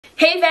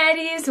Hey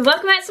baddies,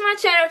 welcome back to my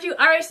channel. If you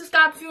already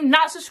subscribed, if you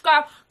not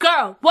subscribed,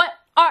 girl, what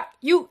are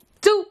you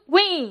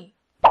doing?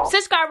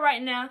 Subscribe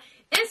right now.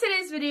 In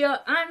today's video,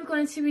 I'm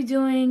going to be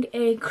doing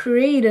a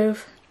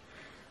creative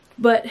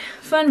but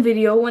fun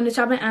video, one that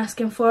y'all been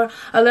asking for.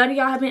 A lot of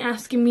y'all have been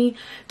asking me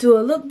do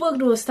a lookbook,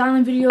 do a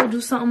styling video, do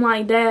something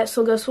like that.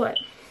 So guess what?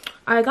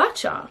 I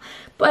got y'all.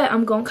 But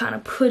I'm gonna kind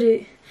of put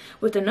it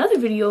with another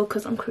video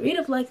because I'm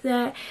creative like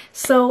that.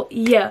 So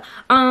yeah,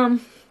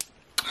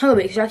 hold on,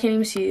 because y'all can't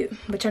even see it,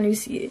 but y'all need to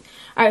see it.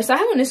 Alright, so I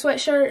have on this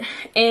sweatshirt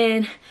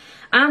and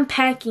I'm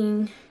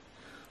packing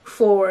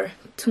for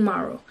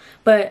tomorrow.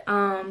 But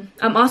I'm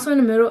also in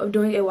the middle of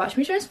doing a watch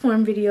me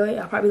transform video.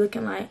 Y'all probably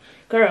looking like,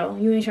 girl,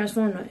 you ain't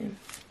transformed nothing.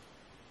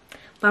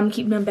 But I'm gonna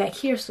keep them back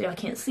here so y'all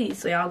can't see.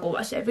 So y'all go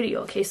watch that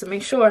video, okay? So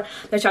make sure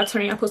that y'all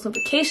turn on your post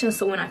notifications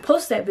so when I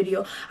post that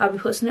video, I'll be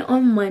posting it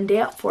on Monday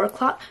at 4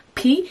 o'clock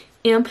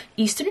p.m.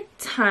 Eastern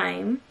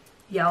time.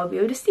 Y'all will be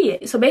able to see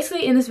it. So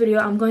basically in this video,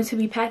 I'm going to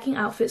be packing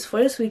outfits for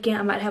this weekend.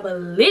 I might have a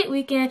lit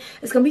weekend.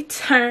 It's gonna be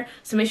turned,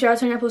 so make sure y'all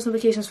turn your post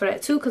notifications for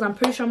that too, because I'm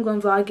pretty sure I'm gonna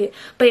vlog it.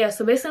 But yeah,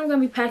 so basically I'm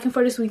gonna be packing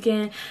for this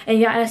weekend, and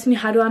y'all asked me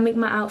how do I make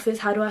my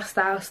outfits, how do I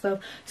style stuff.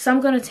 So I'm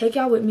gonna take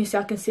y'all with me so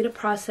y'all can see the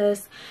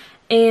process.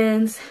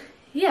 And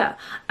yeah,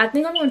 I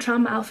think I'm gonna try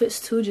my outfits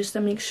too, just to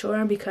make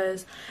sure,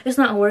 because it's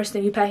not worse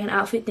than you pack an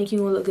outfit thinking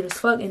you're gonna look good as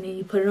fuck, and then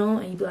you put it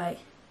on and you be like,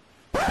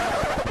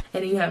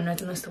 and then you have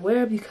nothing else to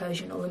wear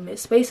because, you know, limited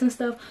space and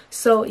stuff.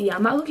 So yeah,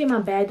 I'm not looking at my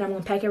bag that I'm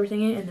gonna pack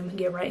everything in, and then we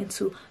get right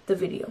into the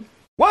video.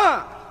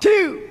 1,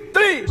 2,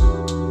 3.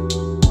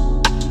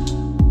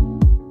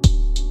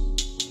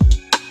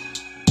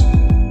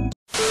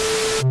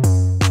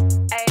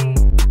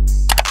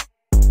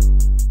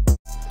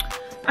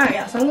 Alright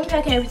y'all, so I'm gonna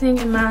pack everything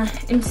in my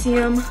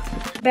MCM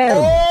bag.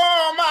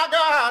 Oh my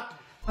god!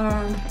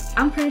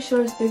 I'm pretty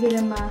sure it's bigger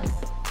than my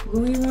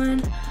Louis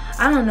one.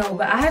 I don't know,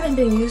 but I haven't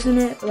been using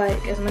it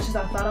like as much as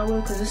I thought I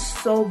would because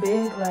it's so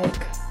big. Like,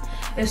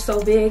 it's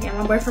so big, and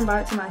my boyfriend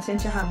brought it to my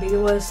attention how big it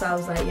was, so I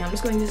was like, yeah, I'm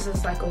just gonna use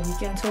this like a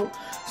weekend tote.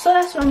 So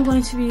that's what I'm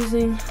going to be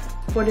using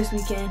for this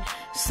weekend.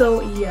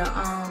 So yeah,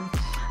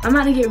 I'm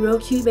about to get real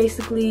cute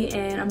basically,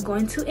 and I'm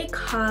going to a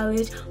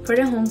college for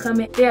their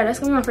homecoming. Yeah, that's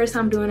gonna be my first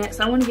time doing that,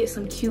 so I want to get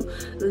some cute,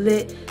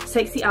 lit,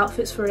 sexy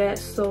outfits for that.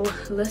 So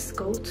let's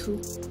go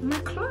to my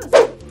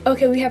closet.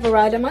 Okay, we have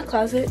arrived at my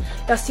closet.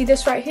 Y'all see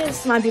this right here?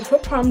 This is my beautiful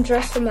prom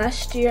dress from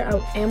last year.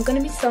 I am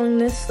gonna be selling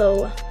this,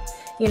 so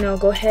you know,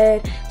 go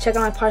ahead, check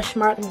out my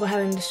poshmark. I'm gonna have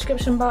it in the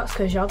description box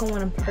because y'all gonna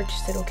want to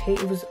purchase it, okay?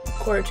 It was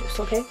gorgeous,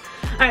 okay?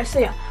 All right, so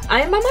yeah,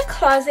 I am at my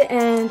closet,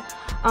 and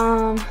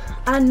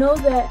I know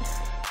that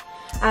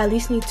I at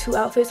least need 2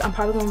 outfits. I'm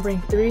probably gonna bring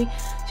 3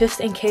 just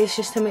in case,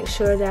 just to make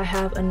sure that I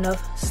have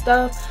enough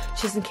stuff,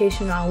 just in case,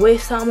 you know, I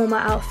waste something on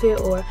my outfit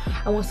or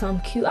I want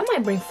something cute. I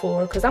might bring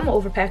 4 because I'm an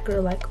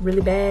overpacker like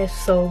really bad.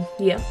 So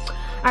yeah.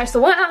 All right, so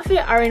one outfit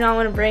I already know I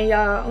want to bring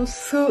y'all. I'm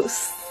super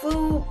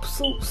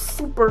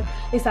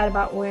excited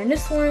about wearing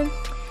this one.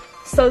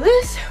 So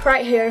this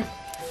right here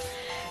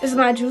is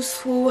my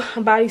Juiceful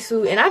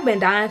bodysuit, and I've been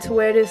dying to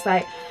wear this.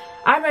 Like,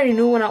 I already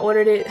knew when I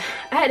ordered it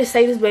I had to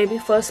save this baby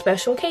for a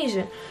special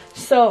occasion.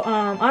 So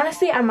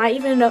honestly, I might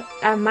even end up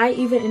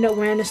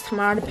wearing this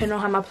tomorrow, depending on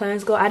how my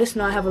plans go. I just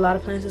know I have a lot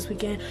of plans this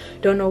weekend.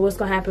 Don't know what's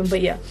gonna happen,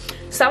 but yeah.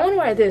 So I want to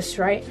wear this,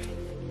 right?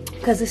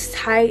 Because it's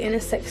tight and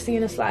it's sexy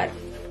and it's like,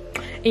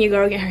 and your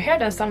girl get her hair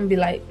done, so I'm gonna be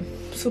like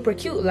super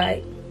cute,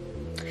 like.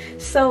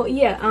 So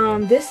yeah,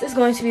 this is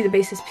going to be the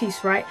basis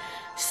piece, right?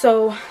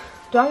 So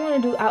do I want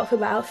to do outfit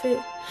by outfit?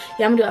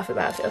 Yeah, I'm gonna do outfit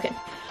by outfit. Okay.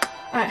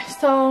 Alright,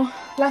 so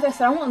like I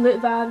said, I want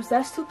lit vibes.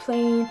 That's too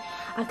plain.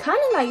 I kind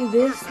of like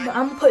this, but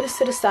I'm gonna put this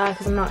to the side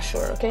because I'm not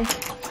sure, okay?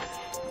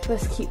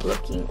 Let's keep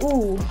looking.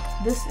 Ooh,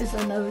 this is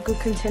another good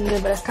contender,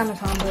 but it's kind of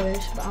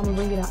tomboyish, but I'm gonna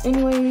bring it out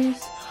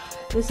anyways.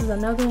 This is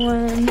another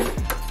one.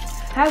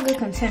 I have good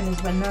contenders,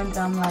 but none that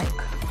I'm like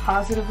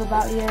positive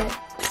about yet.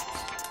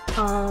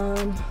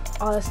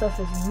 All that stuff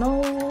is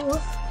no.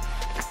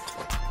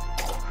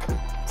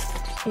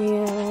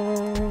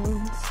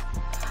 And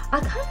I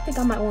kind of think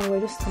I might want to wear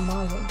this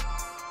tomorrow.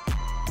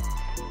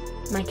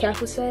 My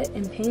capsule set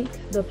in pink,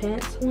 the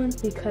pants one,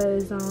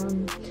 because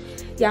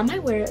yeah, I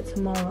might wear it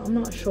tomorrow. I'm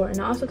not sure.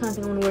 And I also kind of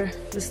think I want to wear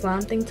the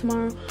slime thing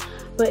tomorrow.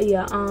 But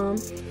yeah,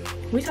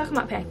 we talking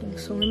about packing,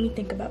 so let me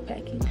think about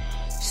packing.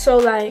 So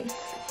like,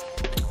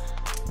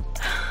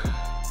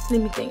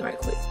 let me think right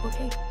quick,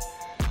 okay?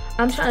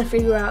 I'm trying to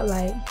figure out,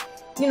 like,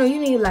 you know, you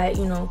need like,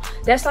 you know,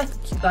 that's like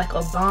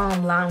a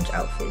bomb lounge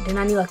outfit. Then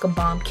I need like a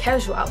bomb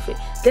casual outfit.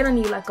 Then I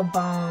need like a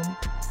bomb,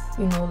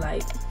 you know,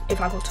 like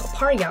if I go to a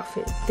party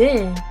outfit.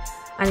 Then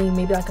I need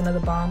maybe like another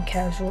bomb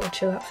casual or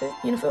chill outfit.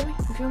 You know, feel me?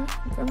 You feel me?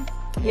 You feel me?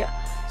 Yeah.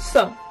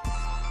 So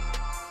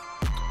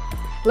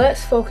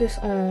let's focus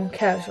on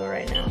casual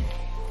right now.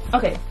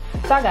 Okay,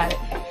 so I got it.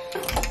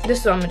 This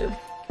is what I'm gonna do.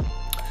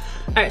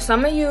 Alright, so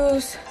I'm gonna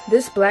use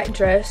this black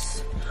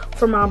dress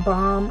for my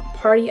bomb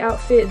party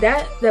outfit.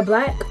 The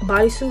black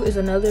bodysuit is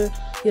another,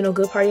 you know,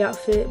 good party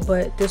outfit,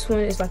 but this one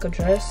is like a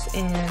dress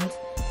and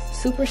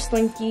super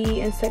slinky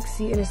and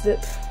sexy, and it's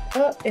zipped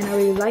up and I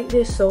really like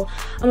this, so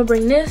I'm gonna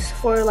bring this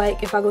for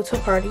like if I go to a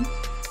party.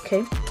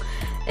 Okay,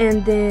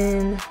 and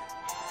then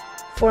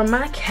for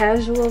my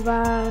casual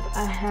vibe,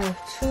 I have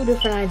 2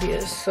 different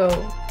ideas. So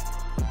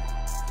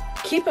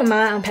keep in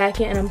mind I'm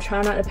packing and I'm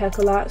trying not to pack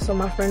a lot so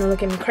my friend don't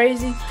look at me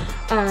crazy.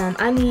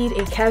 I need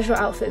a casual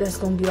outfit that's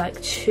gonna be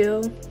like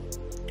chill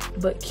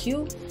but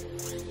cute.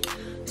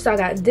 So I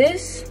got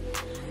this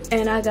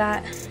and I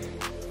got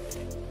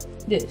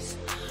this.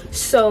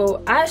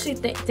 So I actually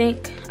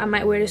think I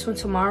might wear this one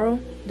tomorrow,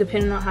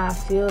 depending on how I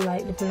feel,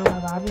 like depending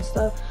on my vibe and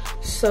stuff.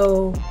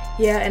 So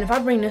yeah, and if I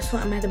bring this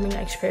one, I'm gonna have to bring an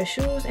extra pair of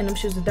shoes, and them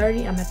shoes are dirty.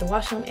 I'm gonna have to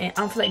wash them, and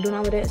I don't feel like doing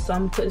all of that, so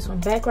I'm gonna put this one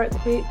back right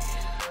quick.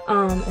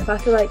 If I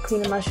feel like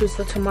cleaning my shoes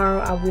for tomorrow,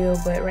 I will,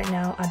 but right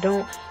now I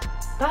don't.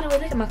 By the way,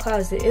 look at my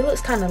closet. It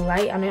looks kind of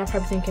light. I know y'all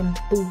probably thinking,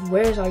 boo,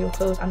 where's all your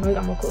clothes? I know you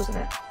got more clothes than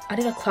that. I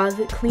did a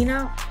closet clean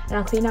out, and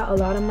I cleaned out a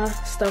lot of my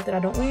stuff that I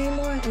don't wear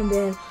anymore. And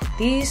then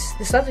the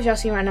stuff that y'all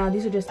see right now,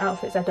 these are just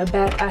outfits. At the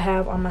back, I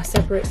have on my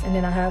separates, and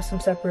then I have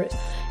some separates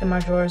in my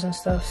drawers and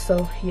stuff.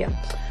 So yeah.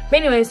 But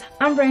anyways,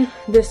 I'm bringing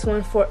this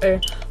one for a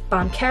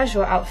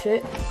casual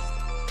outfit,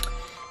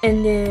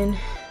 and then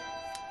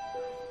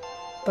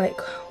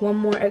like one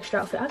more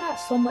extra outfit. I got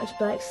so much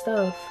black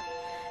stuff.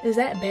 Is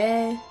that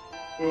bad?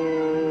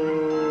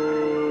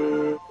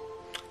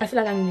 I feel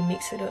like I need to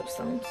mix it up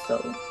some.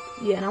 So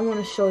yeah, and I want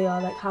to show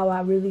y'all like how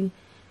I really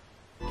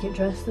get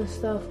dressed and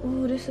stuff.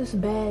 Ooh, this is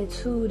bad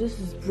too. This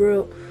is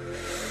real.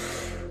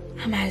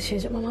 I might have to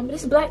change up my mind, but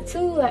it's black too.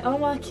 Like all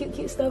my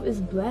cute stuff is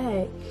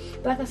black.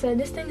 But like I said,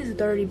 this thing is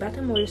dirty, but I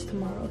can wear this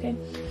tomorrow, okay?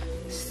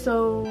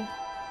 So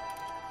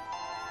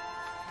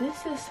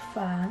this is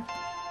fine,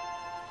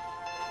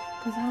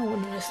 cause I don't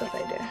want none of this stuff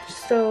right there.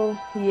 So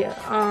yeah,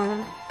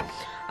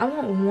 I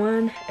want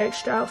one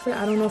extra outfit.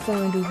 I don't know if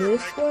I'm gonna do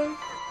this one,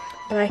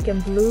 black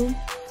and blue,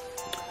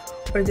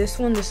 or this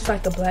one. This is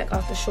like the black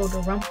off the shoulder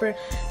romper.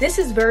 This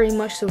is very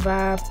much the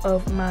vibe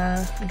of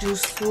my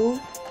Juice Fool,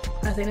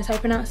 I think that's how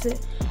you pronounce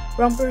it,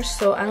 romper.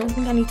 So I don't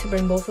think I need to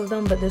bring both of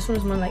them, but this one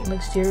is more like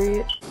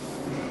luxurious.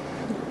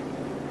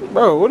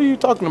 Bro, what are you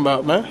talking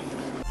about, man?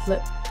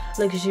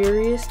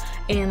 Luxurious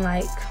and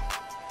like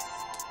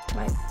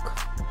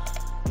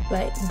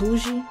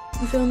bougie,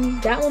 you feel me?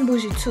 That one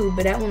bougie too,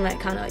 but that one like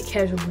kind of like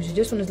casual bougie.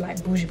 This one is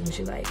like bougie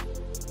like.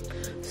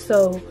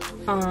 So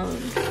I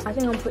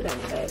think I'm gonna put that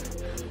back,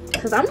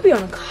 because I'm gonna be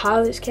on a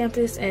college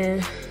campus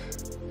and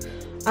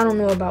I don't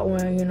know about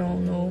wearing, you know,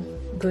 no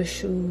good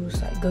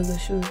shoes, like good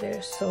shoes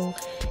there. So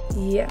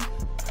yeah,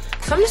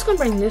 so I'm just gonna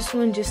bring this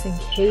one just in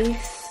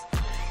case,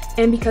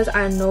 and because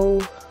I know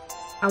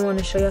I want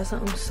to show y'all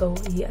something. So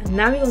yeah,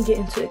 now we're gonna get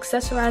into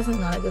accessorizing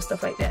and all that good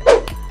stuff like that.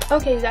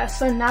 Okay guys,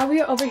 so now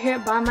we are over here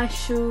by my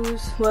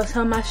shoes, well,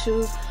 some of my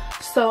shoes.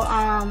 So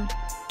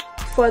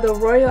for the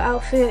royal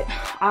outfit,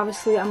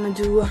 obviously I'm gonna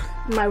do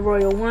my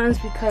royal ones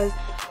because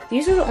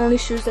these are the only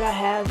shoes that I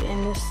have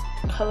in this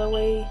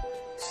colorway.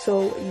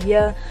 So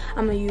yeah,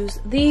 I'm gonna use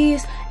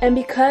these, and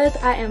because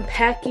I am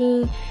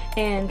packing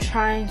and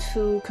trying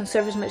to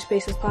conserve as much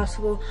space as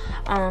possible,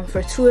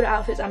 for 2 of the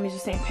outfits I'm using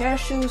the same pair of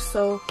shoes.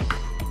 So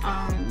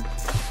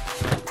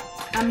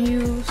I'm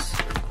use,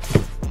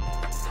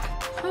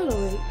 hold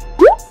on,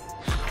 wait,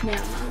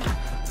 now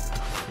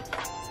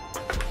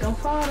don't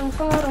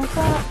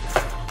fall.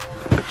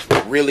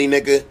 Really,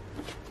 nigga?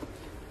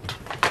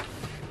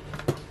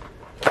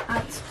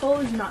 I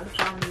told you not to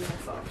fall when you don't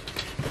fall.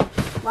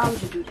 Why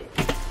would you do that?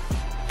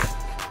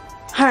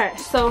 Alright,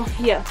 so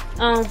yeah,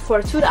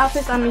 for 2 of the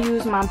outfits I'm gonna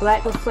use my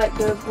black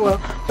reflective, well,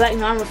 black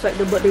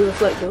non-reflective, but they're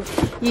reflective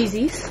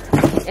Yeezys.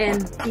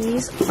 And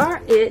these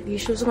are it.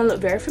 These shoes are gonna look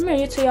very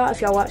familiar to y'all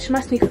if y'all watch my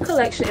sneaker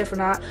collection. If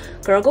not,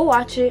 girl, go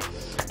watch it.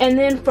 And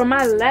then for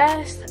my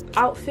last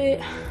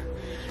outfit,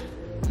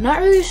 not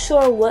really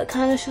sure what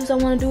kind of shoes I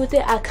want to do with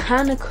it. I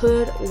kind of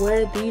could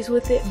wear these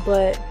with it,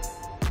 but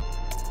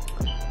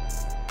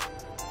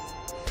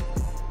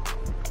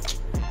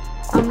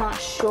I'm not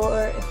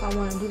sure if I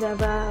want to do that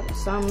vibe.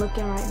 So I'm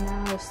looking right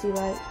now to see,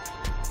 like,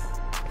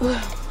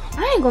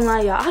 I ain't gonna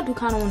lie, y'all, I do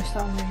kind of want to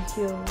start wearing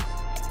heels.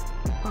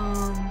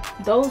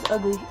 Those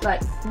ugly,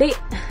 like,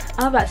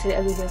 I'm about to say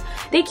ugly heels.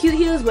 They cute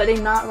heels, but they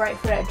not right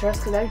for that dress,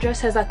 because that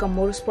dress has like a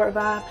motorsport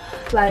vibe.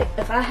 Like,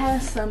 if I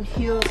had some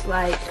heels,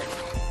 like,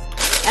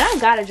 and I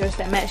got a dress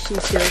that matched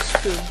these heels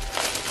too.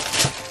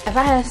 If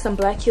I had some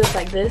black heels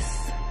like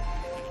this,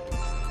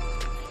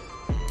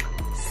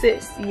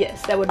 sis,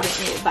 yes, that would have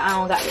been it. But I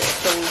don't got it,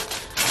 so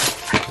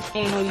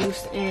ain't no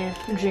use in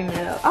dreaming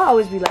it up. I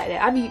always be like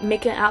that. I be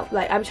making out,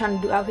 like, I be trying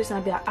to do outfits and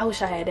I be like, I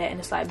wish I had that, and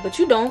it's like, but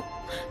you don't.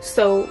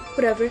 So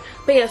whatever.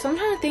 But yeah, so I'm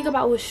trying to think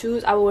about what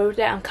shoes I would wear with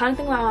that. I'm kind of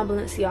thinking about my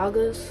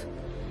Balenciagas,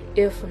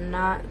 if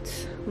not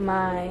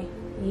my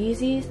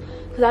Yeezys,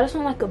 because I just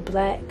want like a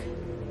black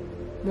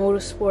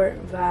motorsport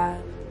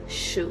vibe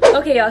shoe.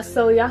 Okay y'all,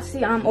 so y'all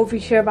see I'm over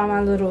here by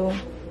my little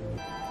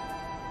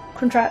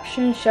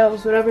contraption,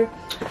 shelves, whatever.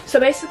 So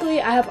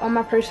basically I have all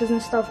my purses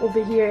and stuff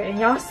over here, and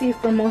y'all see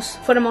for the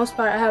most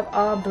part I have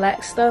all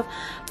black stuff,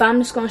 but I'm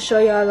just gonna show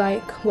y'all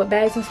like what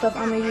bags and stuff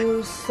I'm gonna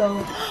use.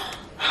 So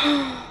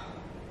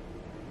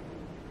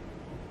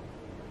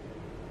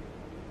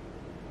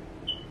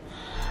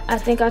I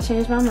think I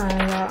changed my mind,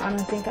 y'all. I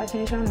don't think I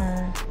changed my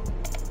mind.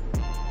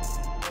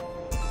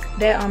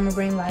 That I'm gonna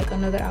bring like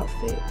another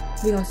outfit.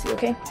 We gonna see,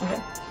 okay?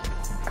 Okay.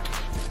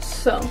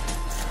 So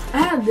I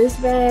have this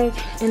bag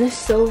and it's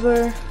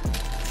silver,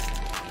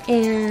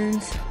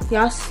 and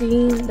y'all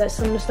seen that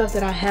some of the stuff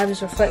that I have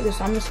is reflective,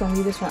 so I'm just gonna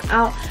leave this one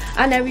out.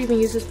 I never even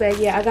used this bag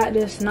yet. I got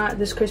this not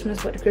this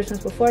Christmas but the Christmas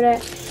before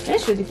that, and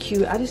it's really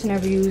cute. I just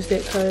never used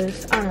it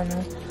because I don't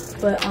know,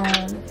 but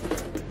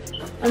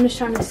I'm just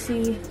trying to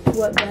see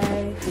what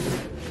bag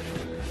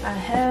I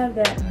have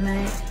that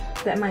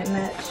might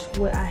match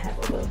what I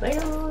have over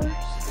there.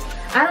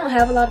 I don't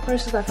have a lot of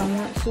purses like I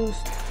want to.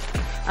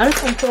 I'm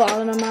just gonna pull all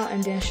of them out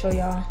and then show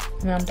y'all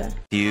when I'm done.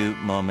 Few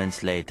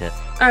moments later.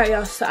 Alright,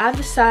 y'all, so I've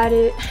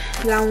decided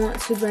that I want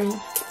to bring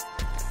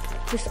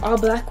this all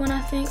black one,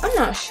 I think. I'm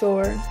not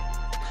sure.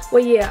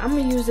 Well, yeah, I'm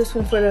gonna use this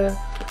one for the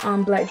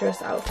black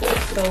dress outfit.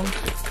 So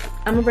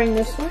I'm gonna bring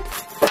this one.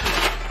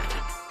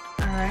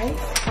 Alright.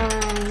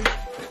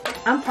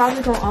 I'm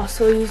probably gonna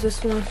also use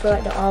this one for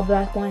like the all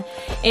black one,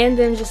 and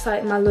then just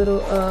like my little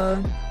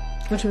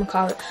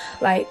whatchamacallit,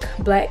 like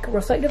black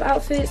reflective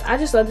outfits. I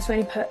just love this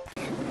fanny pack.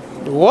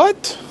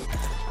 What?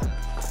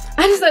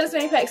 I just love this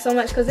fanny pack so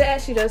much because it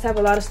actually does have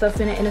a lot of stuff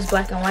in it, and it's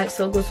black and white,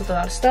 so it goes with a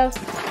lot of stuff.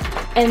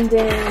 And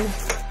then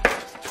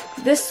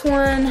this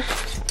one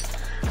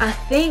I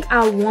think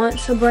I want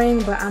to bring,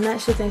 but I'm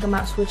actually thinking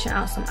about switching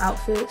out some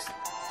outfits,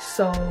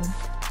 so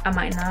I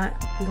might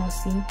not. We're gonna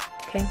see.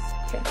 Okay.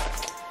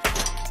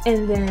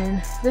 And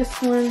then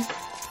this one,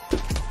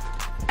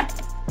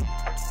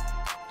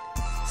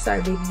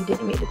 sorry baby, you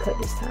didn't make the cut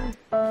this time.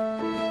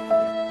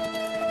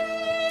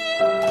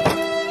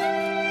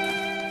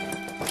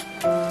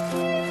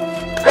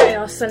 Alright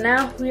y'all, so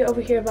now we're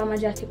over here by my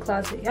jacket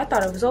closet. Y'all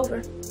thought it was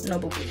over? No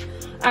boo boo.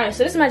 Alright,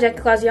 so this is my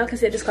jacket closet. Y'all can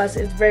see that this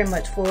closet is very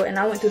much full, and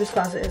I went through this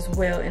closet as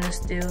well, and it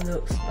still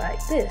looks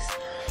like this.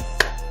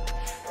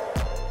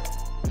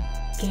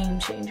 Game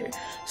changer.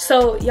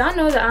 So y'all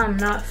know that I'm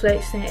not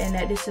flexing and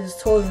that this is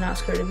totally not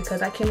skirted,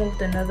 because I came up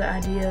with another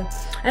idea.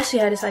 I actually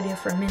had this idea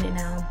for a minute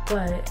now,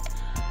 but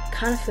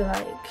kind of feel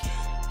like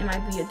it might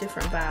be a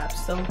different vibe.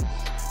 So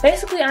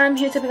basically I'm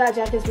here to pick out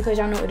jackets because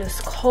y'all know it is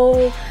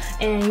cold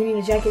and you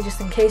need a jacket just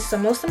in case. So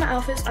most of my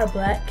outfits are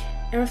black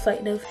and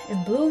reflective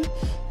and blue,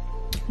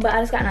 but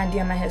I just got an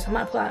idea in my head, so I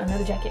might pull out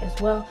another jacket as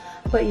well.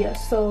 But yeah,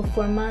 so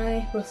for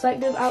my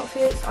reflective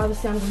outfits,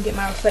 obviously I'm gonna get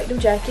my reflective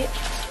jacket,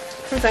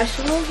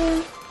 professional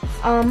one.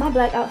 My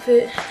black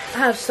outfit, I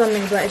have so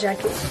many black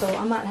jackets, so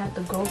I might have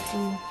to go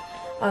through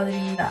all of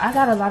these. I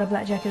got a lot of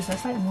black jackets.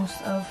 That's like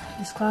most of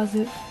this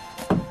closet.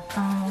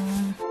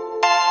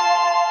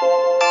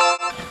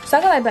 So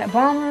I got like black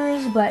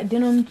bombers, black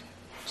denim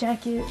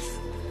jackets,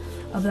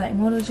 a black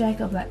moto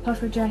jacket, a black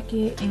puffer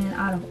jacket, and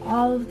out of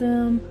all of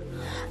them,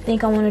 I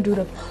think I want to do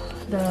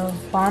the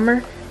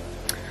bomber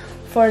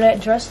for that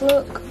dress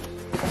look.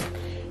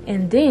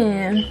 And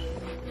then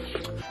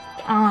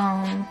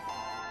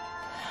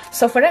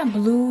so for that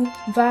blue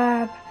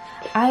vibe,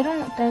 I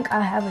don't think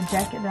I have a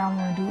jacket that I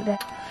want to do with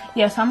that.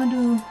 Yeah, so I'm gonna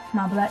do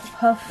my black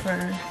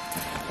puffer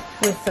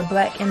with the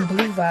black and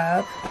blue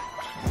vibe,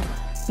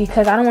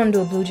 because I don't want to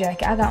do a blue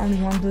jacket. I got only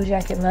one blue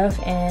jacket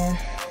left, and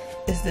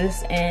it's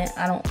this, and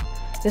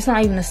it's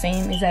not even the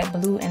same exact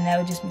blue, and that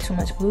would just be too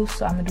much blue.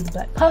 So I'm gonna do the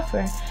black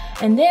puffer,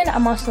 and then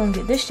I'm also gonna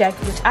get this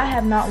jacket, which I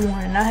have not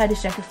worn, and I had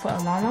this jacket for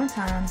a long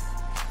time.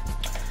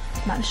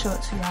 I'm about to show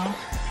it to y'all.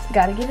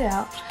 Gotta get it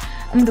out.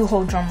 I'm gonna do a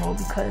whole drum roll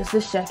because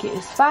this jacket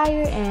is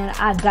fire, and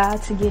I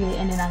died to get it,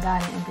 and then I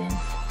got it, and then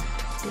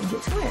didn't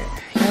get to wear it.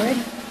 Y'all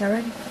ready? Y'all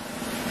ready?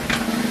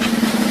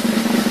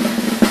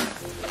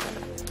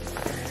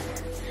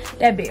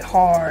 That bit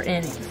hard,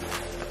 ain't it?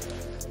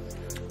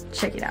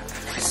 Check it out.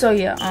 So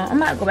yeah, I'm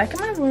about to go back in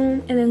my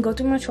room and then go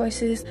through my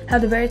choices.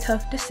 Have the very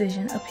tough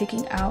decision of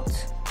picking out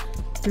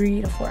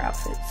 3 to 4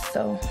 outfits.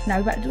 So now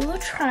we're about to do a little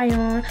try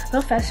on, a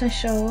little fashion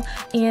show,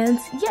 and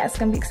yeah, it's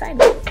gonna be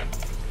exciting.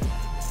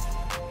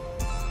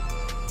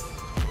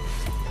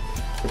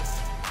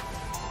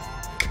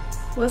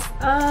 What's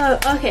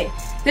up? Okay,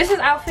 this is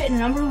outfit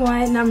number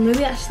 1, and I'm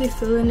really actually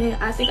feeling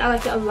it. I think I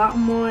like it a lot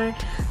more.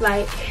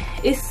 Like,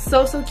 it's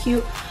so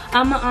cute.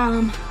 I'm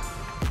gonna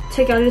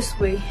take y'all this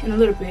way in a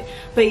little bit,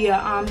 but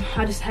yeah,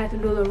 I just had to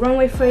do a little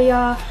runway for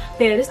y'all.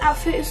 Yeah, this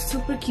outfit is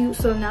super cute.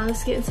 So now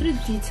let's get into the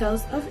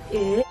details of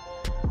it.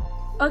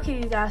 Okay,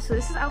 you guys, so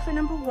this is outfit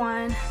number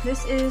 1.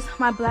 This is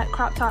my black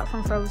crop top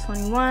from Forever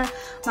 21,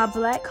 my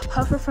black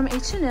puffer from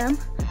H&M.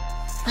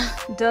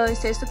 Duh, it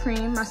says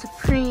Supreme. My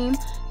Supreme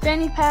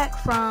fanny pack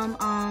from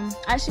I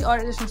actually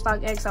ordered this from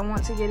StockX. I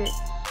want to get it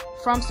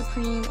from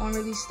Supreme on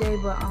release day,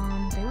 but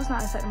they was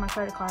not accepting my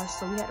credit card,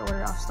 so we had to order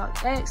it off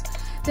StockX.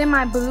 Then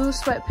my blue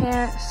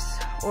sweatpants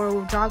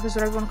or joggers,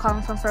 whatever you want to call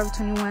them, from Forever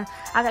 21.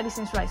 I got these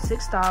things for like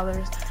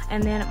 $6.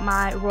 And then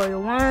my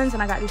Royal ones,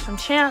 and I got these from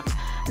Champs.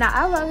 Now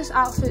I love this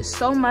outfit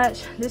so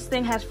much. This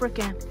thing has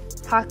freaking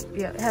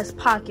it has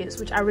pockets,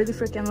 which I really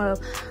freaking love.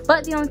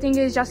 But the only thing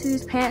is, y'all see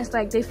these pants,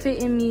 like they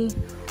fit in me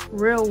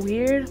real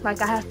weird.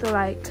 Like I have to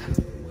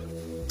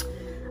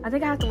I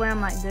think I have to wear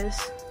them like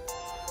this.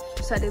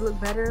 So so that they look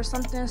better or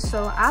something.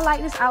 So I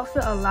like this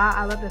outfit a lot.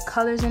 I love the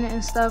colors in it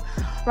and stuff.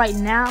 Right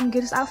now I'm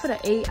giving this outfit an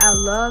 8. I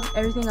love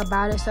everything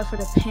about it except for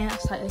the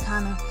pants, like they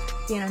kind of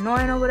being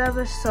annoying or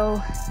whatever.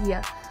 So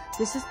yeah,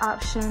 this is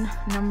option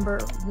number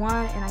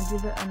 1 and I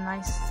give it a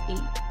nice 8.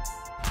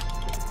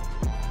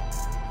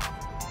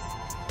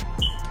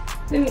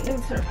 Let me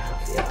turn around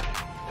for y'all.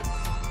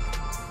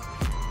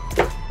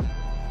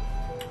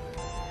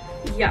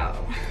 Yo.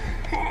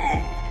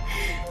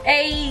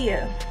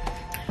 Hey.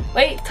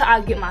 Wait till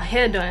I get my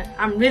hair done.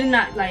 I'm really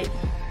not like,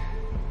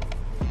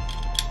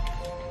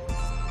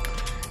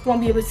 won't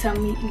be able to tell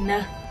me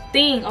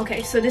nothing.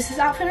 Okay, so this is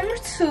outfit number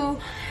 2.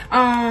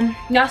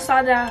 Y'all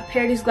saw that I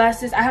paired these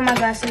glasses. I have my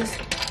glasses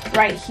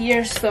right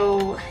here,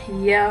 so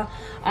yeah.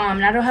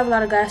 And I don't have a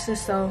lot of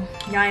glasses, so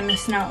y'all ain't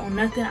missing out on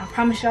nothing, I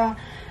promise y'all.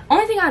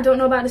 Only thing I don't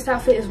know about this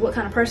outfit is what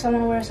kind of purse I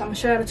want to wear, so I'm gonna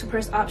show y'all the 2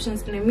 purse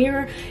options in the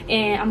mirror,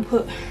 and I'm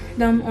gonna put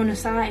them on the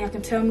side and y'all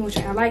can tell me which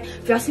y'all like.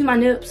 If y'all see my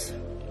nips,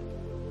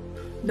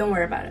 don't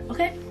worry about it,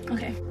 okay?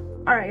 Okay.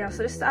 All right, y'all,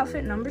 so this is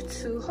outfit number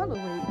 2. Hold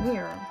on, wait,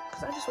 mirror,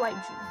 because I just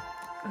wiped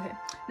you. Okay,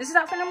 this is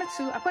outfit number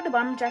 2. I put the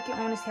bomber jacket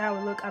on to see how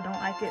it look. I don't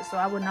like it, so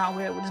I would not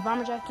wear it with this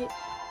bomber jacket.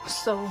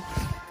 So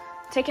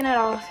taking it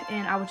off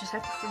and I would just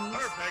have to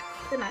freeze.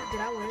 Good night.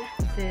 Did I wear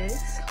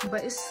this?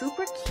 But it's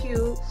super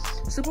cute,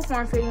 super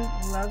form-fitting.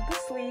 Love the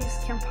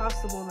sleeves. Kim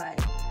Possible, like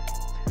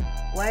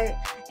what?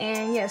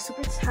 And yeah,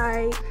 super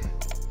tight.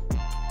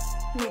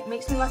 It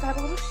makes me like I have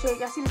a little shake.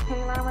 Y'all see this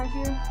penny line right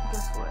here?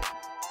 Guess what?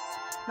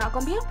 Not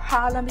gonna be a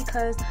problem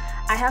because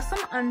I have some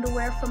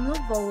underwear from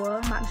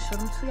Lilova. I'm about to show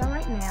them to y'all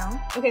right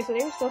now. Okay, so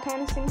they were still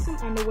kind of seeing some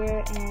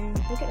underwear, and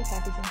look at the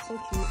packaging,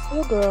 so cute.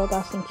 Little girl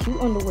got some cute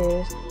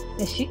underwears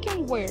and she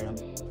can wear them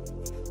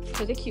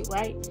because they're cute,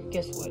 right?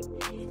 Guess what?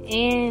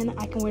 And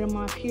I can wear them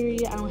on my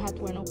period. I don't have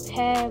to wear no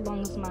pad as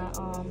long as my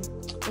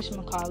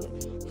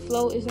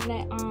flow isn't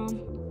that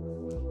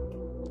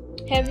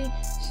heavy.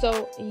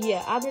 So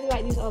yeah, I really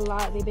like these a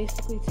lot. They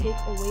basically take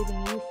away the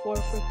need for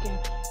freaking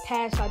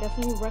pads, so I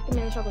definitely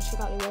recommend that y'all go check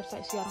out their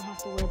website so y'all don't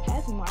have to wear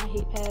pads anymore. I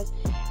hate pads,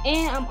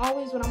 and I'm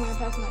always, when I'm wearing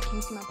pads, I'm like, can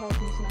you see my pads,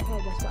 can you see my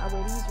pads? That's why I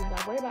wear these ones.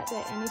 I worry about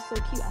that, and they're so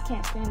cute. I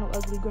can't stand no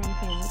ugly granny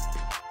panties.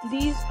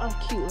 These are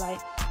cute. Like,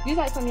 these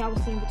like something I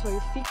was seeing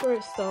Victoria's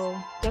Secret, so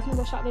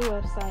definitely go shop their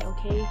website,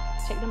 okay?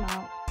 Check them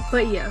out.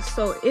 But yeah,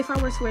 so if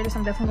I were to wear this,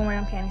 I'm definitely gonna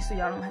wear them panties so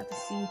y'all don't have to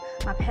see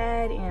my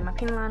pad and my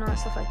penny line on and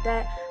stuff like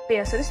that. But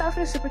yeah, so this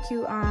outfit is super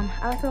cute. I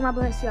like my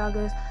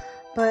Balenciagas,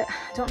 but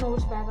I don't know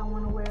which bag I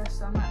want to wear,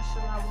 so I'm not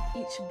sure y'all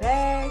with each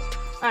bag.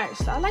 All right,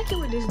 so I like it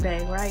with this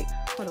bag, right?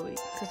 Hold on, wait,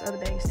 because the other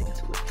bag is sticking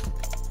to it.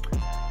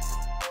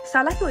 So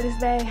I like it with this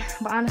bag,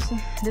 but honestly,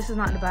 this is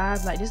not the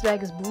vibe. Like, this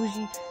bag is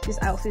bougie. This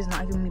outfit is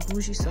not giving me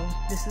bougie, so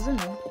this is a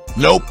no.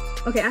 Nope.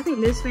 Okay, I think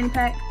this fanny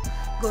pack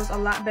goes a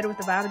lot better with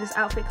the vibe of this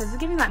outfit because it's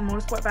giving like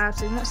motorsport vibes.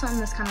 So you want something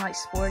that's kind of like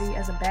sporty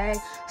as a bag.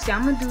 So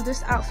I'm gonna do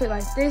this outfit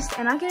like this,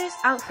 and I give this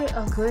outfit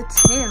a good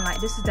 10. Like,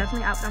 this is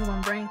definitely an outfit I'm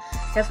gonna bring.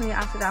 Definitely an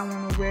outfit that I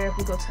want to wear if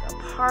we go to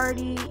a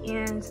party.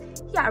 And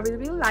yeah, I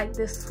really like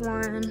this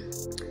one.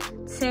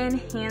 10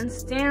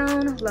 hands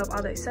down. Love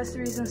all the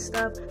accessories and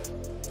stuff.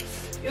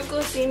 You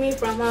could see me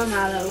from a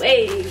mile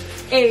away.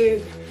 Hey,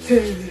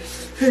 hey,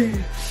 hey,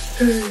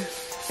 hey,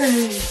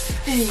 hey,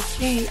 hey,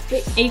 hey,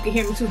 hey. And you can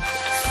hear me too.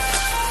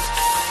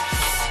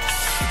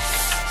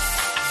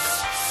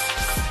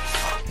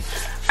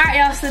 Alright,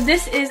 y'all, so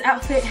this is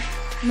outfit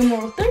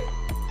numero 3.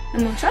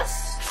 Numero tres.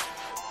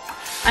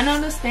 I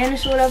know the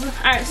Spanish or whatever.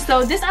 Alright,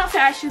 so this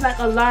outfit I actually like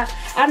a lot.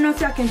 I don't know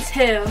if y'all can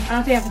tell. I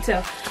don't think I can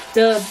tell.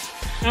 The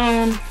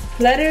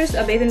letters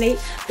of Bathing Ape,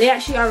 they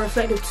actually are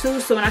reflective too,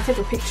 so when I take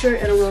a picture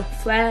it'll real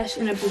flash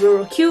and it'll be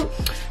real cute.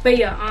 But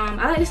yeah,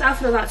 I like this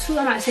outfit a lot too.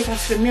 I might take it out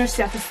to the mirror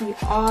so I can see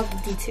all the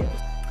details.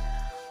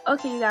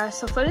 Okay, you guys,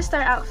 so for this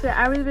third outfit,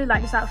 I really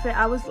like this outfit.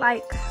 I was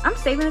like, I'm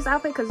saving this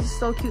outfit because it's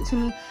so cute to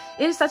me.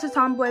 It is such a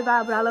tomboy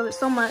vibe, but I love it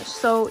so much.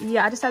 So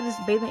yeah, I just have this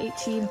Bathing Ape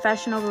tee and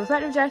Fashion Over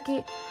reflective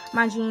jacket,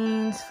 my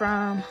jeans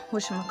from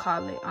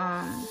whatchamacallit,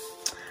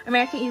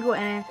 American Eagle,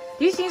 and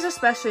these jeans are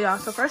special, y'all.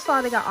 So first of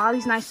all, they got all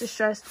these nice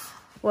distress,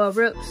 well,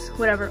 rips,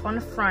 whatever, on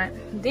the front.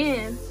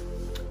 Then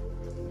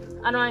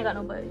I know I ain't got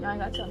no butt, y'all ain't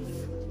gotta tell me.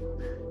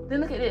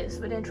 Then look at this,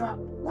 but then drop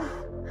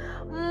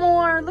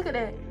more. Look at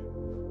that.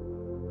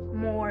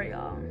 More,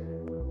 y'all.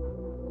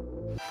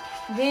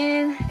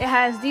 Then it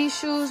has these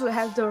shoes which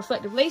has the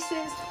reflective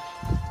laces,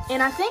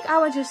 and I think I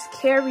would just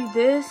carry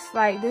this,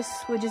 like this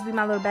would just be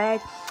my little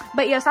bag.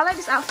 But yes, I like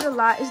this outfit a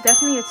lot. It's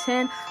definitely a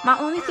 10. My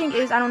only thing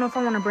is I don't know if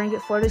I want to bring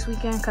it for this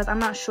weekend because I'm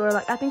not sure.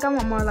 Like, I think I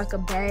want more like a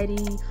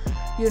baddie,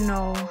 you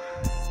know,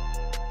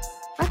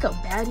 like a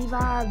baddie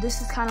vibe.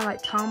 This is kind of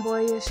like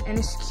tomboyish, and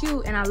it's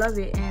cute and I love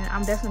it, and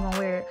I'm definitely gonna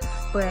wear it,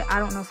 but I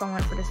don't know if I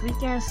want it for this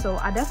weekend. So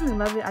I definitely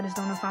love it. I just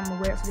don't know if I'm gonna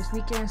wear it for this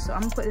weekend, so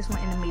I'm gonna put this one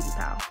in the maybe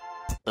pile.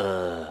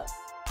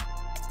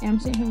 And I'm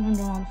sitting here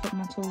wondering why the fuck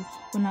my toe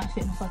will not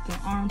fit in the fucking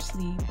arm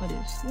sleeve for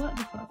this. What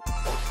the fuck?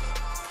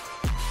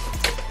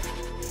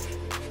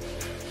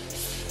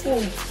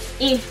 Oh,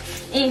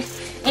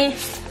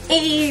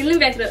 let me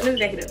back it up. Let me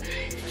back it up.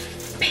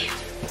 Bam,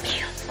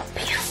 bam,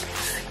 bam.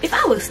 If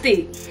I was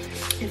thick,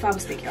 if I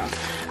was thick, y'all.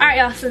 Alright,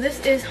 y'all, so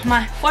this is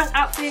my 4th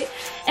outfit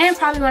and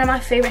probably one of my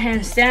favorite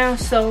hands down.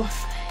 So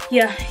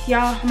yeah,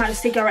 y'all, I'm about to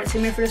stick y'all right to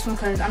me for this one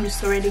because I'm just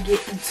so ready to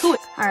get into it.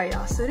 Alright,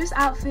 y'all, so this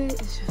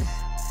outfit is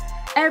just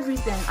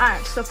everything.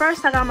 Alright, so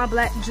first I got my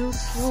black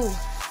juice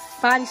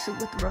bodysuit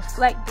with the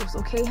reflectives,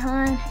 okay,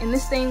 hun? And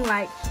this thing,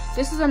 like,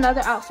 this is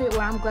another outfit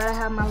where I'm glad I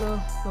have my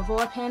little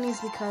Lilova panties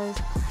because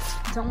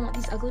I don't want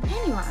these ugly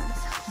panty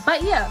lines.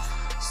 But yeah,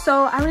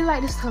 so I really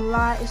like this a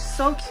lot. It's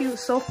so cute,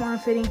 so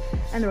form-fitting,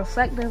 and the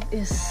reflective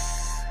is,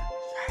 yes.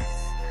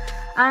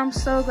 I'm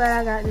so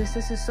glad I got this.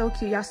 This is so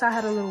cute. Y'all saw I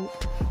had a little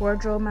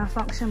wardrobe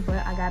malfunction,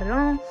 but I got it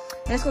on.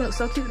 And it's gonna look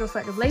so cute with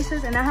reflective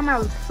laces. And I have my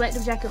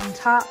reflective jacket on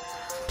top.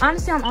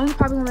 Honestly, I'm only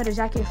probably gonna wear the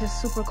jacket if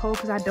it's super cold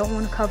because I don't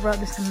want to cover up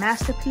this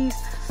masterpiece.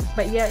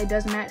 But yeah, it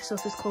does match, so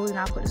if it's cold, then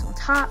I'll put this on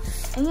top.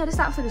 And yeah, this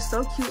outfit is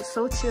so cute,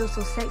 so chill,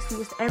 so sexy.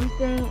 It's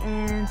everything,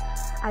 and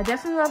I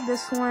definitely love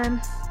this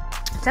one.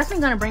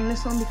 Definitely gonna bring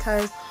this one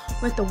because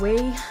with the way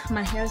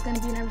my hair is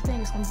gonna be and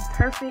everything, it's gonna be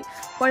perfect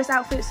for this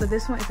outfit. So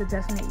this one is a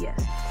definite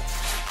yes.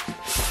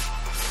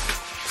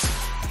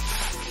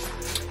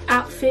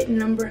 Outfit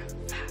number 5.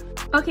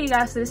 Okay,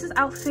 guys, so this is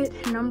outfit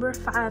number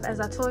 5. As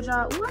I told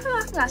y'all, ooh,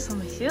 I got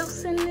some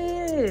hips in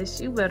this.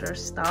 You better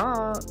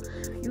stop.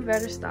 You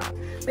better stop.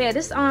 But yeah,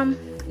 this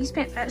these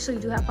pants actually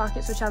do have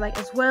pockets, which I like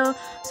as well.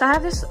 So I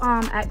have this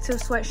active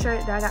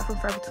sweatshirt that I got from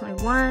Forever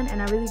 21,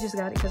 and I really just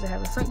got it because it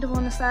had reflective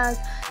on the sides.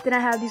 Then I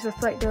have these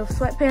reflective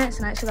sweatpants,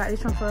 and I actually got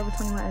these from Forever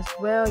 21 as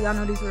well. Y'all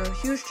know these were a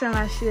huge trend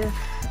last year.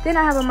 Then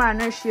I have on my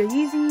Nurse Shear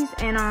Yeezys,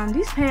 and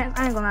these pants,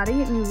 I ain't gonna lie, they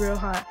get me real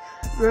hot,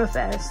 real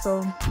fast.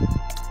 So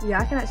yeah,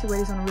 I can actually wear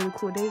these on a really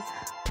cool day.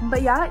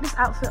 But yeah, I like this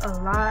outfit a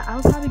lot. I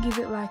would probably give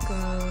it like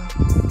a,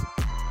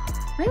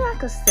 maybe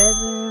like a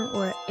 7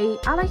 or 8.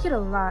 I like it a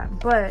lot,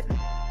 but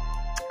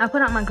I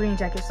put on my green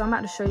jacket, so I'm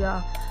about to show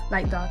y'all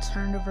like the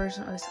alternative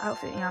version of this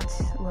outfit. And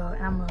well,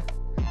 I'm gonna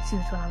see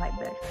which one I like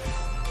better.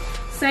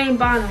 Same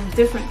bottom,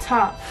 different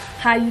top.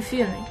 How you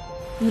feeling?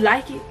 You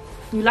like it?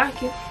 You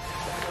like it?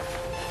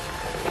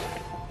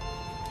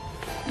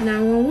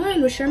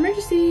 911, what's your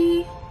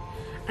emergency?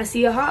 I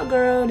see a hot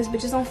girl. This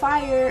bitch is on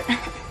fire.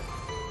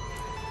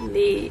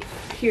 Lit.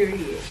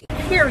 Period.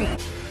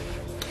 Period.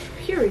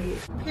 Period.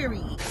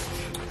 Period.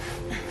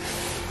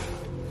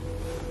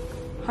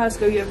 Hottest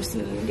girl you ever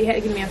seen. They had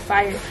to give me a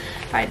fire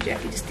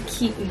jacket just to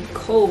keep me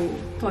cold.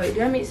 Wait, does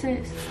that make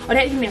sense? Oh, they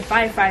had to give me a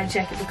firefighter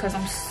jacket because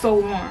I'm so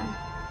warm.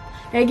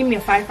 They had to give me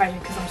a firefighter jacket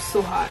because I'm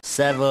so hot.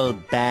 Several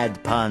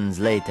bad puns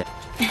later.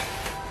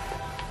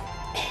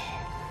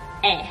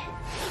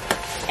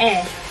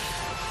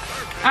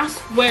 I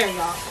swear,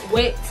 y'all,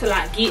 wait till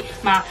I get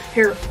my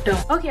hair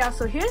done. Okay, y'all,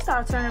 so here's the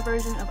alternative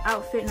version of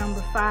outfit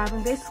number 5.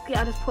 And basically,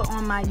 I just put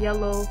on my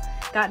yellow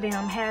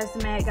goddamn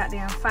hazmat,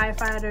 goddamn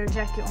firefighter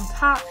jacket on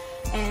top,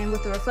 and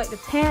with the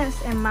reflective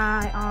pants and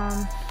my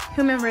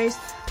human race.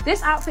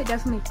 This outfit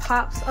definitely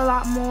pops a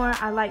lot more.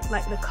 I like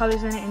the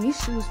colors in it, and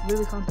these shoes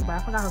really comfortable. I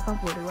forgot how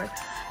comfortable they were.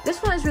 This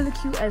one is really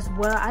cute as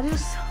well. I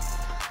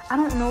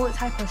don't know what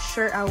type of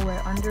shirt I would wear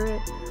under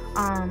it.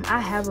 I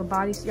have a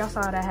bodysuit. Y'all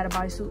saw that I had a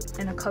bodysuit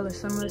in a color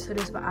similar to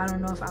this, but I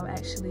don't know if I would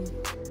actually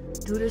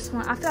do this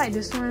one. I feel like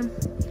this one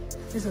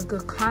is a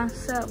good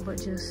concept,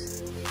 but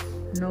just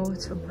know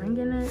to bring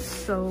in it.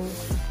 So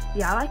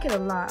yeah, I like it a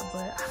lot,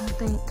 but I don't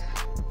think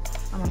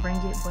I'm gonna bring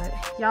it. But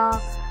y'all,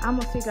 I'm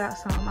gonna figure out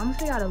something. I'm gonna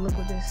figure out a look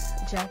with this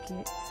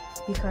jacket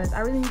because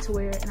I really need to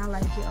wear it, and I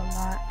like it a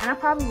lot. And I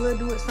probably will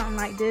do it something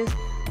like this,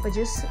 but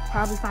just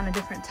probably find a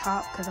different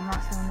top because I'm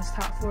not feeling this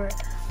top for it.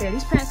 But yeah,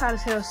 these pants hot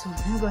as hell, so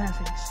let me go ahead and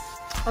finish.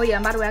 Oh yeah,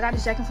 and by the way, I got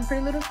this jacket from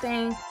Pretty Little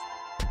Thing.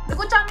 Look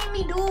what y'all made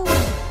me do.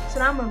 So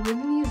now I'm gonna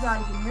really need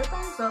y'all to give me a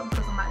thumbs up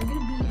because I'm about to get a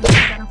beat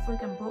and I done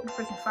freaking broke the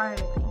freaking fire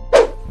thing.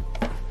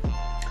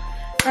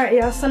 Alright,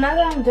 y'all, so now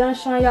that I'm done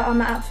showing y'all all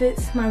my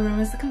outfits, my room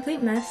is a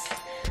complete mess.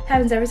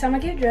 Happens every time I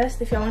get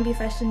dressed. If y'all want to be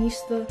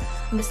fashionista,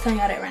 I'm just telling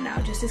y'all that right now.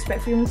 Just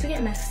expect for your room to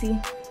get messy.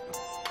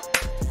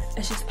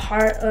 It's just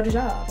part of the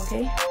job,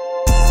 okay?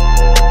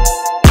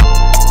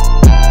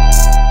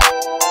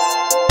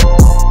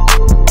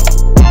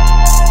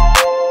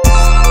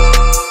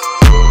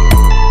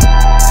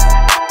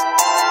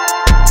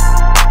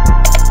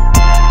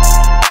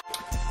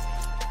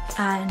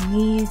 I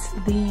need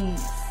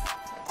these.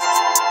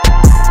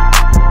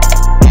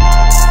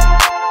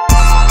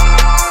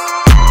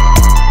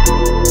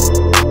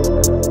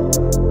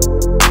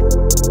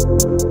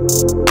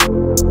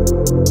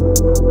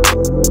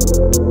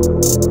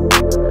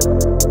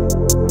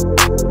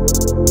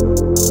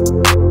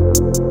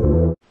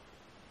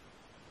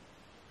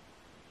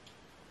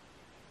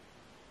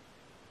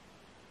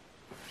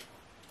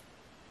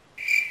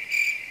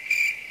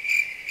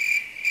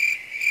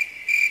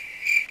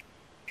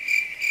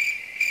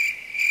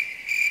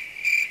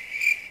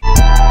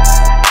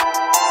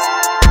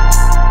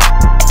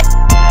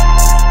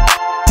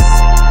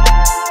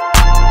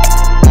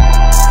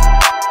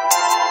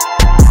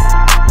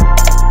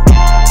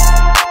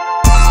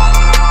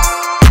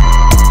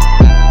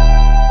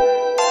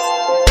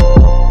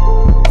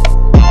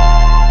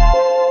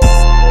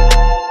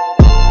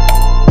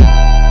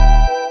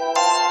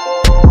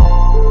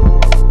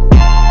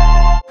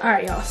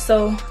 y'all.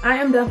 So I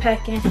am done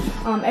packing.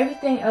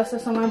 Everything else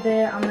that's on my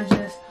bed, I'm gonna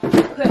just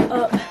put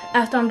up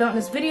after I'm done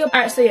with this video.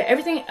 All right, so yeah,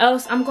 everything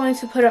else I'm going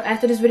to put up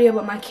after this video,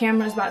 but my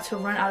camera is about to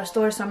run out of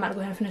storage, so I'm about to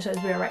go ahead and finish this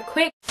video right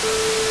quick.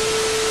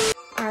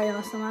 All right,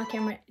 y'all, so my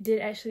camera did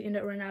actually end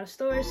up running out of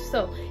storage.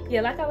 So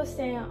yeah, like I was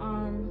saying,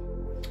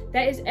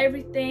 that is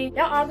everything.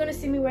 Y'all are gonna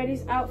see me wear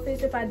these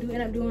outfits if I do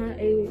end up doing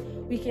a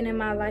weekend in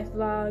my life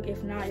vlog.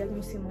 If not, y'all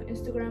gonna see them on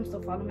Instagram.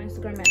 So follow my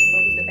Instagram at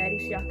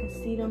bubblesdabaddie so y'all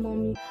can see them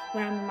on me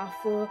when I'm in my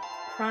full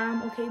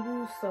prime, okay,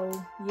 boo? So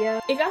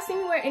yeah, if y'all see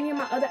me wear any of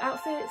my other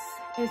outfits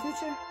in the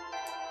future,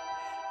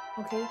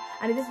 okay,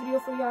 I did this video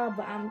for y'all,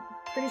 but I'm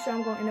pretty sure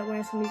I'm gonna end up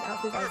wearing some of these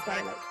outfits. I just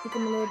gotta like tweak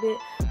them a little bit.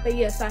 But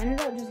yeah, so I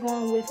ended up just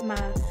going with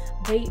my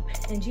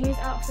vape and jeans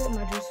outfit,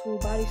 my juiceful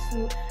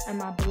bodysuit, and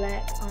my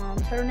black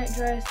turtleneck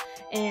dress.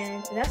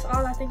 And that's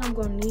all I think I'm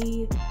gonna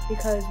need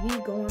because we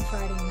going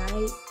Friday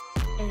night,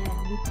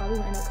 and we probably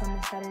gonna end up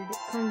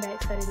coming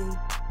back Saturday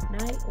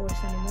night or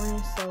Sunday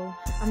morning. So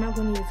I'm not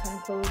gonna need a ton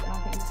of clothes. I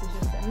don't think this is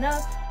just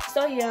enough.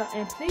 So yeah,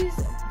 and please,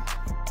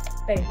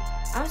 baby,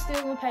 I'm still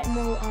gonna pack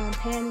more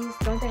panties.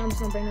 Don't think I'm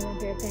just gonna bring in one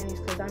pair of panties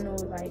because I know,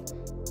 like,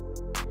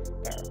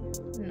 girl,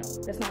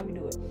 no, that's not how we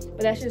do it.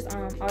 But that's just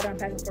all that I'm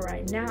packing for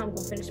right now. I'm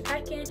gonna finish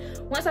packing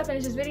once I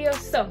finish this video.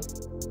 So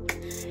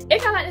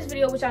if y'all like this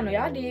video, which I know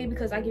y'all did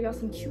because I give y'all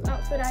some cute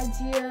outfit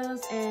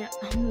ideas and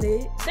I'm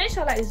lit. Since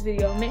y'all like this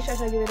video, make sure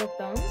y'all give it a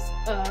thumbs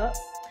up.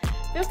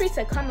 Feel free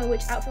to comment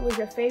which outfit was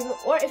your favorite,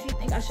 or if you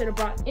think I should have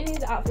brought any of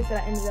the outfits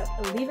that I ended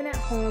up leaving at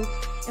home.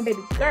 And baby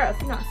girl, if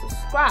you're not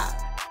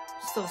subscribed,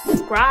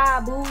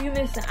 subscribe, boo. You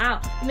missing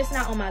out. You missing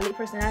out on my lit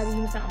personality.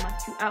 You missing out on my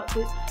cute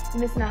outfits. You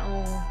missing out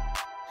on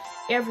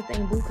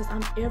everything, boo, because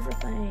I'm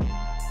everything.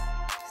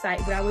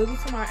 But I will be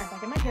tomorrow after I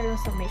get my hair done,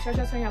 so make sure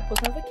y'all turn y'all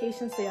post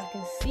notifications so y'all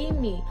can see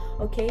me,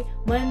 okay?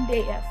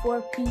 Monday at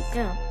 4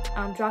 p.m.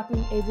 I'm dropping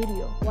a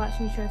video. Watch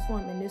me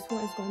transform, and this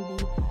one is going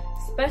to be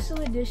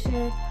special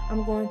edition.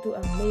 I'm going through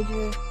a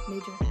major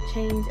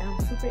change, and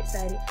I'm super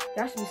excited.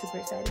 Y'all should be super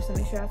excited, so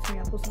make sure y'all turn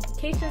y'all post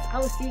notifications. I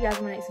will see you guys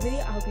in my next video.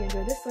 I hope you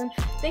enjoyed this one.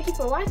 Thank you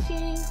for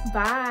watching.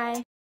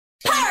 Bye.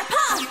 Power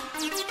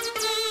pop!